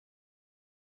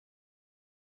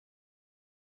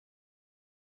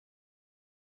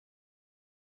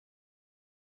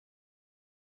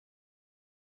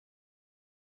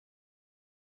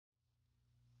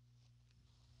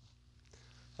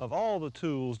Of all the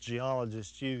tools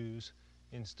geologists use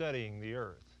in studying the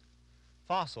Earth,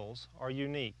 fossils are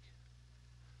unique.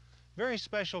 Very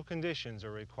special conditions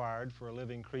are required for a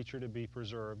living creature to be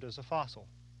preserved as a fossil.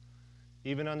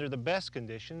 Even under the best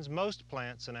conditions, most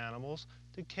plants and animals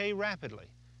decay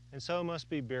rapidly and so must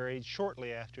be buried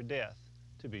shortly after death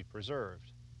to be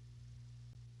preserved.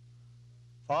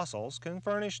 Fossils can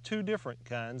furnish two different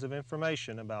kinds of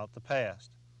information about the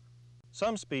past.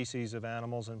 Some species of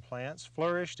animals and plants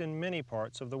flourished in many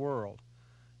parts of the world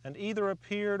and either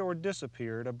appeared or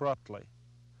disappeared abruptly.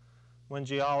 When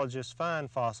geologists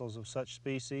find fossils of such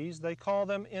species, they call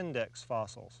them index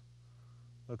fossils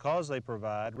because they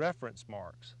provide reference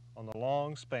marks on the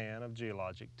long span of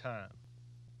geologic time.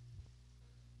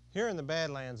 Here in the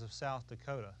Badlands of South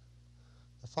Dakota,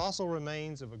 the fossil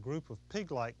remains of a group of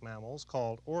pig-like mammals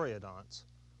called oreodonts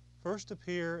first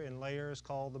appear in layers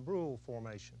called the Brule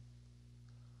Formation.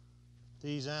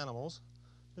 These animals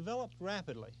developed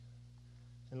rapidly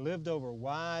and lived over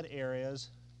wide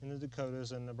areas in the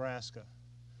Dakotas and Nebraska.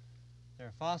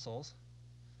 Their fossils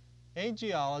aid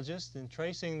geologists in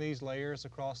tracing these layers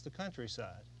across the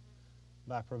countryside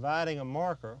by providing a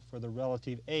marker for the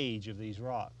relative age of these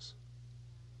rocks.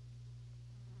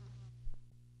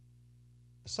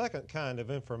 The second kind of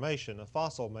information a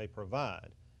fossil may provide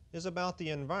is about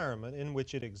the environment in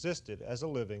which it existed as a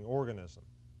living organism.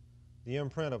 The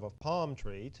imprint of a palm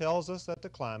tree tells us that the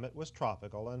climate was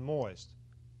tropical and moist.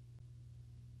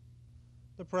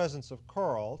 The presence of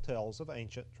coral tells of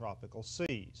ancient tropical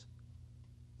seas.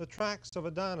 The tracks of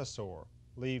a dinosaur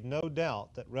leave no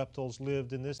doubt that reptiles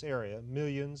lived in this area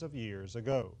millions of years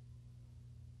ago.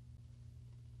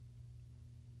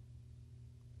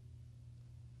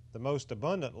 The most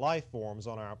abundant life forms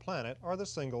on our planet are the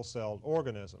single-celled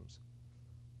organisms.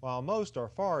 While most are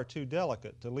far too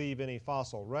delicate to leave any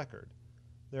fossil record,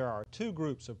 there are two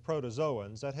groups of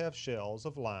protozoans that have shells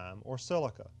of lime or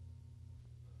silica.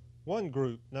 One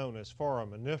group, known as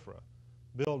foraminifera,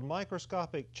 build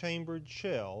microscopic chambered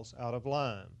shells out of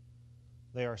lime.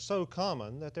 They are so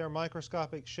common that their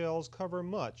microscopic shells cover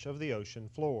much of the ocean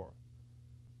floor.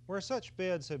 Where such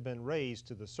beds have been raised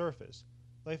to the surface,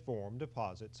 they form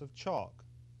deposits of chalk.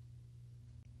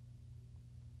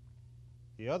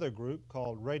 The other group,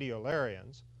 called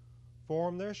radiolarians,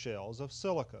 form their shells of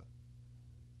silica.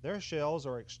 Their shells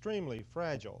are extremely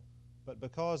fragile, but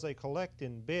because they collect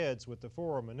in beds with the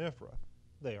foraminifera,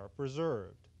 they are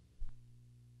preserved.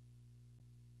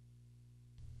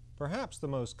 Perhaps the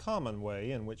most common way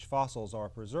in which fossils are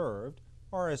preserved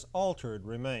are as altered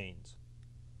remains.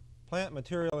 Plant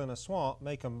material in a swamp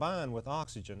may combine with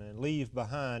oxygen and leave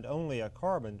behind only a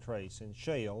carbon trace in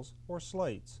shales or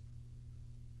slates.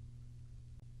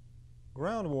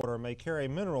 Groundwater may carry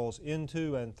minerals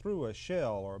into and through a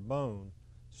shell or bone,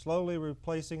 slowly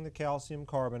replacing the calcium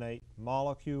carbonate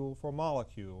molecule for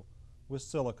molecule with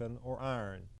silicon or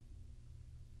iron.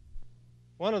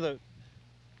 One of the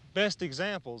best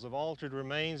examples of altered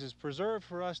remains is preserved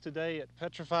for us today at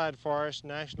Petrified Forest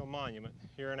National Monument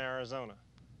here in Arizona.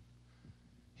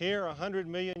 Here, 100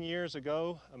 million years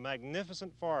ago, a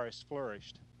magnificent forest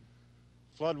flourished.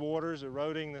 Floodwaters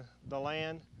eroding the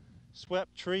land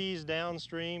swept trees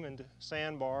downstream into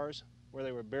sandbars where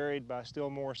they were buried by still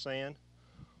more sand,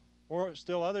 or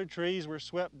still other trees were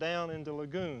swept down into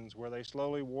lagoons where they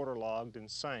slowly waterlogged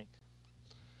and sank.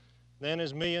 Then,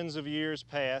 as millions of years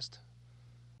passed,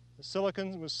 the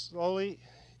silicon was slowly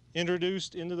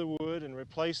introduced into the wood and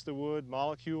replaced the wood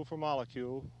molecule for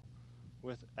molecule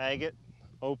with agate,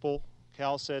 opal,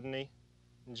 chalcedony,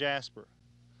 and jasper.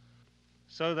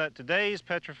 So that today's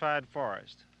petrified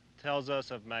forest tells us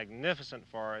of magnificent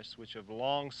forests which have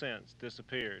long since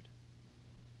disappeared.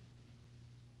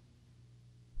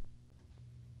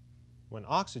 When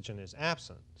oxygen is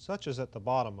absent, such as at the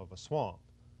bottom of a swamp,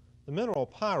 the mineral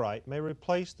pyrite may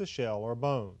replace the shell or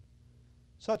bone.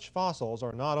 Such fossils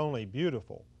are not only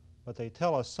beautiful, but they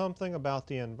tell us something about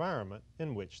the environment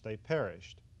in which they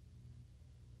perished.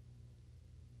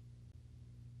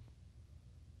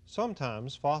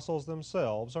 Sometimes fossils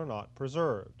themselves are not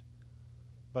preserved,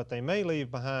 but they may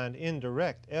leave behind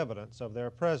indirect evidence of their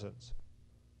presence.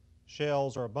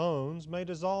 Shells or bones may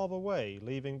dissolve away,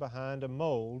 leaving behind a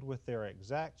mold with their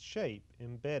exact shape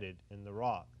embedded in the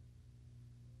rock.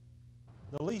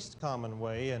 The least common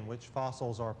way in which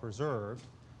fossils are preserved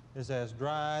is as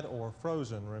dried or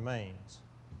frozen remains.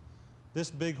 This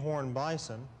bighorn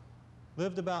bison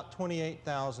lived about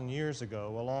 28,000 years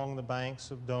ago along the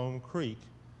banks of Dome Creek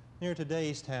near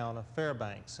today's town of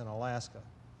Fairbanks in Alaska.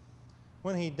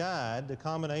 When he died, the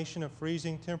combination of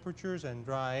freezing temperatures and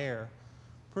dry air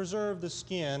preserved the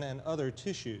skin and other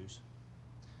tissues.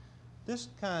 This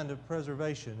kind of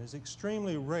preservation is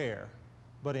extremely rare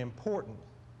but important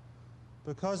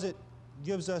because it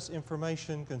gives us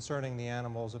information concerning the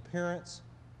animal's appearance,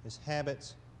 his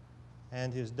habits,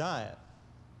 and his diet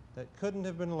that couldn't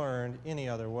have been learned any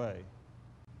other way.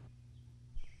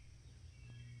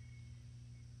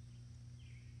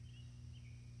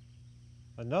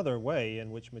 Another way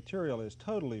in which material is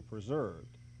totally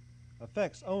preserved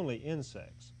affects only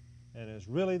insects and is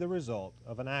really the result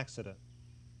of an accident.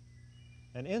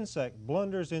 An insect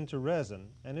blunders into resin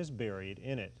and is buried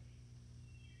in it.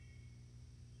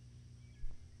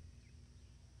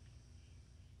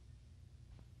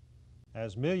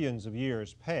 As millions of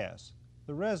years pass,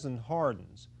 the resin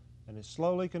hardens and is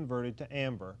slowly converted to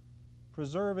amber,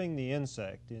 preserving the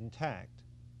insect intact.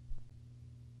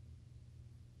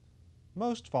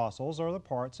 Most fossils are the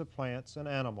parts of plants and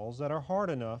animals that are hard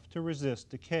enough to resist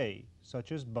decay,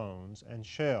 such as bones and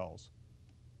shells.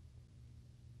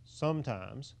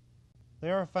 Sometimes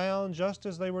they are found just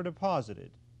as they were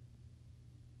deposited.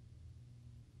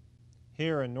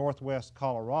 Here in northwest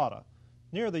Colorado,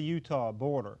 near the Utah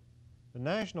border, the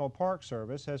National Park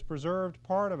Service has preserved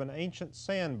part of an ancient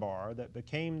sandbar that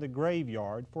became the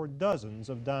graveyard for dozens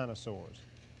of dinosaurs.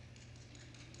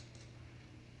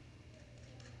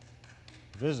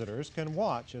 Visitors can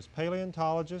watch as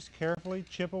paleontologists carefully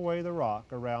chip away the rock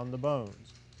around the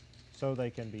bones so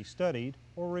they can be studied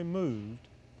or removed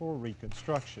for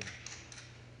reconstruction.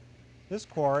 This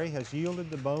quarry has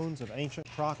yielded the bones of ancient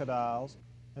crocodiles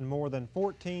and more than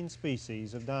 14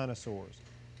 species of dinosaurs,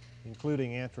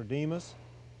 including Antrodemus,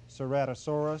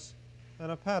 Ceratosaurus,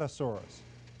 and Apatosaurus.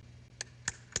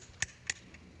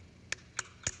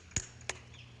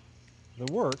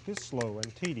 The work is slow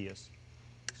and tedious.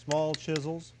 Small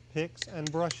chisels, picks,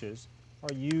 and brushes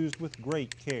are used with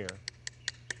great care.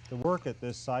 The work at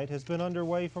this site has been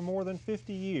underway for more than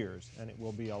 50 years, and it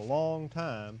will be a long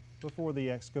time before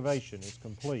the excavation is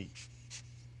complete.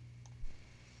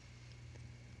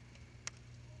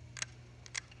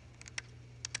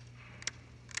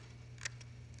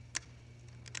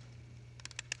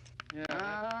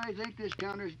 Yeah. I think this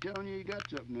counter's telling you got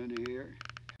something under here.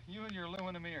 You and your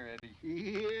aluminum ear, Eddie.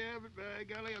 Yeah, but by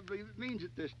golly, I believe it means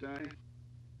it this time.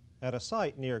 At a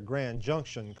site near Grand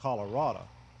Junction, Colorado,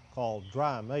 called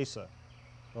Dry Mesa,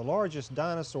 the largest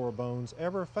dinosaur bones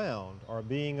ever found are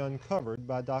being uncovered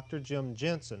by Dr. Jim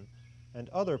Jenson and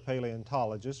other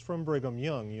paleontologists from Brigham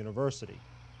Young University.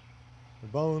 The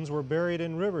bones were buried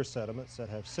in river sediments that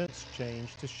have since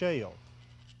changed to shale.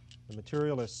 The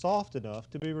material is soft enough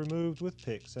to be removed with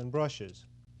picks and brushes.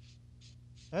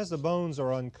 As the bones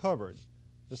are uncovered,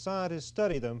 the scientists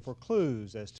study them for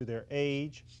clues as to their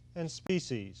age and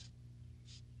species.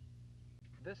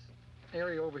 This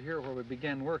area over here where we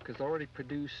began work has already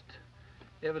produced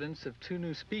evidence of 2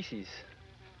 new species.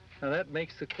 Now that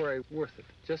makes the quarry worth it,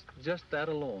 just that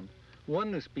alone. 1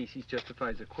 new species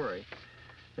justifies the quarry.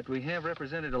 That we have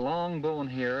represented a long bone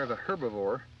here of a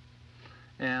herbivore,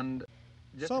 and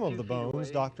some of the bones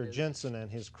Dr. Jenson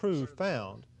and his crew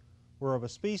found were of a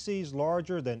species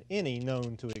larger than any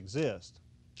known to exist.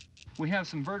 We have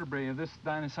some vertebrae of this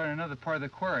dinosaur in another part of the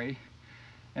quarry,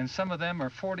 and some of them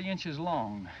are 40 inches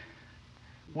long.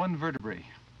 1 vertebrae.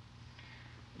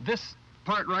 This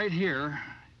part right here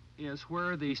is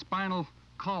where the spinal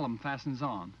column fastens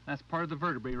on. That's part of the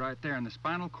vertebrae right there, and the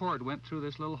spinal cord went through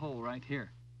this little hole right here.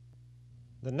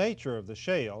 The nature of the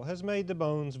shale has made the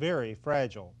bones very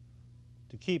fragile.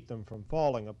 To keep them from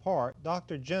falling apart,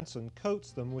 Dr. Jenson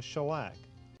coats them with shellac.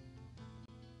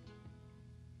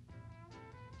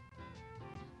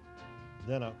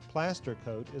 Then a plaster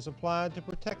coat is applied to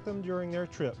protect them during their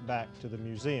trip back to the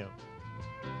museum.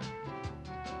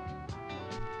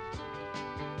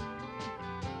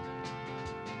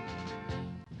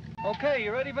 Okay,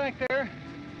 you ready back there?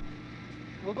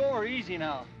 We'll go over easy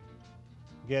now.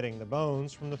 Getting the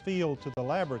bones from the field to the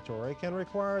laboratory can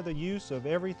require the use of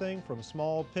everything from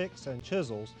small picks and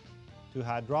chisels to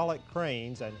hydraulic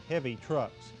cranes and heavy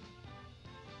trucks.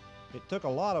 It took a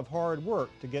lot of hard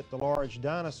work to get the large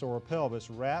dinosaur pelvis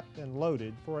wrapped and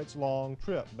loaded for its long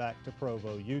trip back to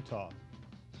Provo, Utah.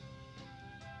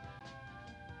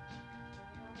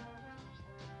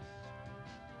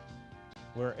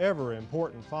 Wherever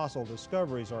important fossil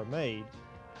discoveries are made,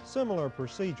 similar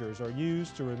procedures are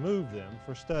used to remove them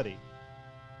for study.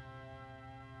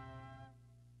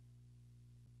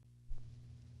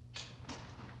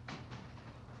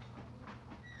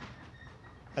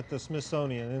 At the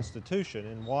Smithsonian Institution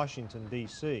in Washington,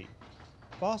 D.C.,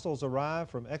 fossils arrive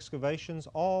from excavations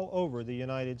all over the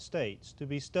United States to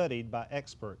be studied by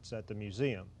experts at the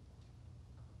museum.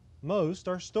 Most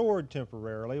are stored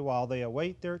temporarily while they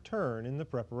await their turn in the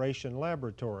preparation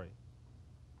laboratory.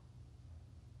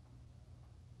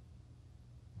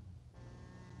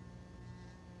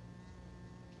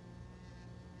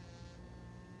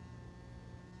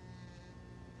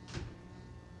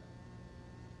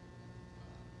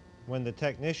 When the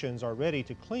technicians are ready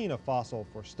to clean a fossil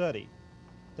for study,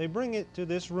 they bring it to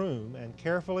this room and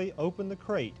carefully open the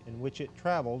crate in which it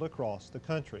traveled across the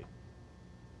country.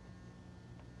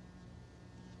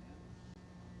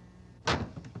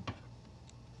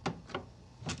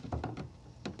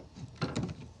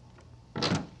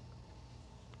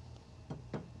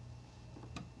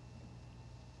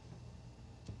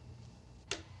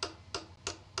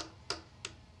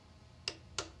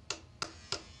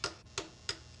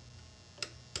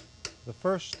 The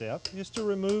first step is to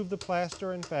remove the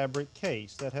plaster and fabric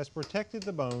case that has protected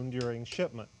the bone during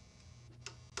shipment.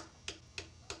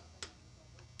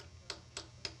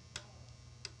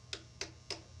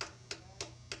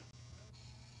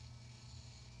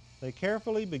 They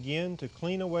carefully begin to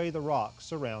clean away the rocks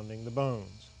surrounding the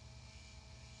bones.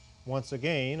 Once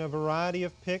again, a variety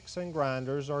of picks and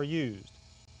grinders are used,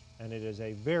 and it is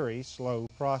a very slow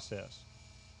process.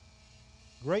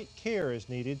 Great care is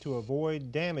needed to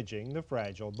avoid damaging the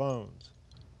fragile bones.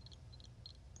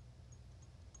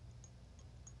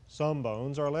 Some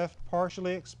bones are left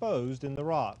partially exposed in the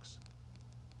rocks.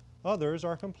 Others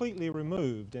are completely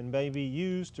removed and may be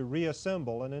used to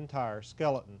reassemble an entire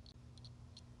skeleton.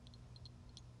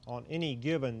 On any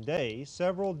given day,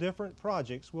 several different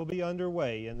projects will be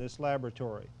underway in this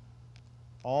laboratory,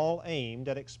 all aimed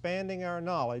at expanding our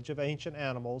knowledge of ancient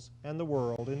animals and the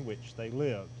world in which they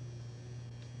lived.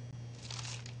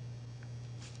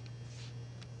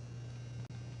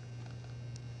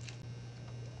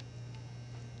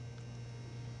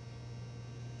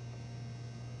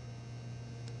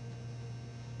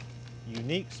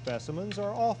 Unique specimens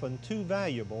are often too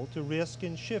valuable to risk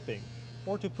in shipping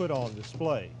or to put on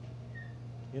display.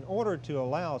 In order to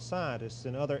allow scientists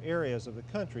in other areas of the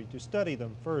country to study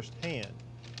them firsthand,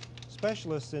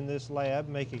 specialists in this lab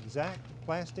make exact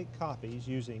plastic copies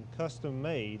using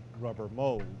custom-made rubber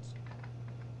molds.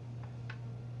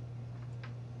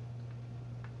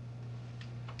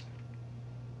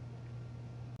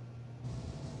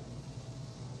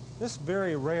 This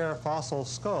very rare fossil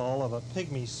skull of a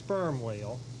pygmy sperm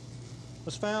whale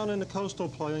was found in the coastal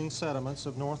plain sediments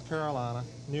of North Carolina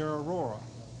near Aurora.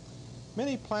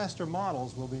 Many plaster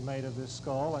models will be made of this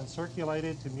skull and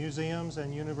circulated to museums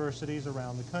and universities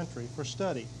around the country for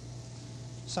study.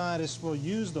 Scientists will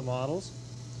use the models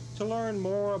to learn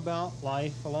more about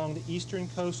life along the eastern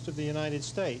coast of the United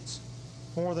States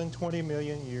more than 20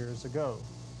 million years ago.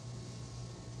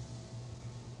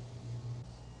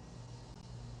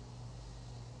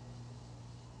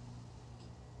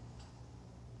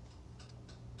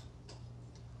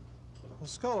 The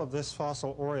skull of this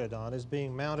fossil oreodont is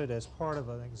being mounted as part of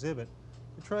an exhibit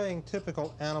portraying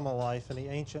typical animal life in the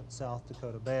ancient South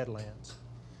Dakota Badlands.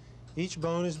 Each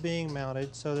bone is being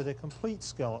mounted so that a complete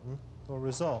skeleton will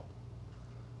result.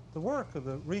 The work of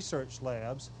the research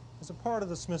labs is a part of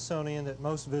the Smithsonian that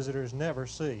most visitors never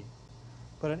see,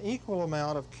 but an equal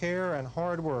amount of care and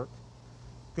hard work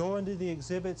go into the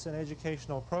exhibits and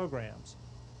educational programs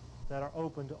that are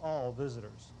open to all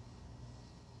visitors.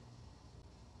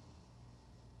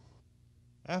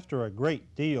 After a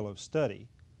great deal of study,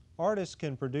 artists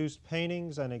can produce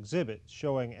paintings and exhibits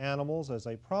showing animals as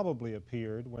they probably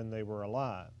appeared when they were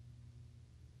alive.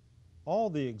 All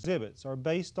the exhibits are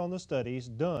based on the studies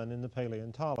done in the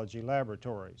paleontology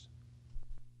laboratories.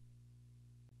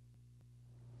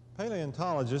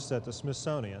 Paleontologists at the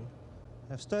Smithsonian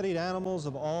have studied animals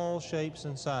of all shapes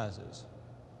and sizes,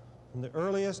 from the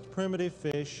earliest primitive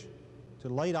fish to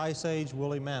late Ice Age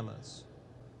woolly mammoths,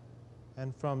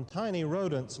 and from tiny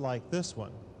rodents like this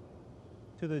one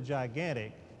to the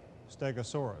gigantic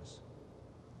Stegosaurus.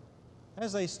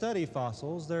 As they study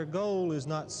fossils, their goal is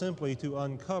not simply to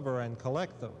uncover and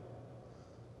collect them,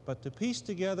 but to piece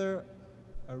together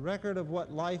a record of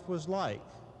what life was like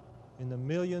in the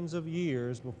millions of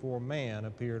years before man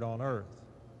appeared on Earth.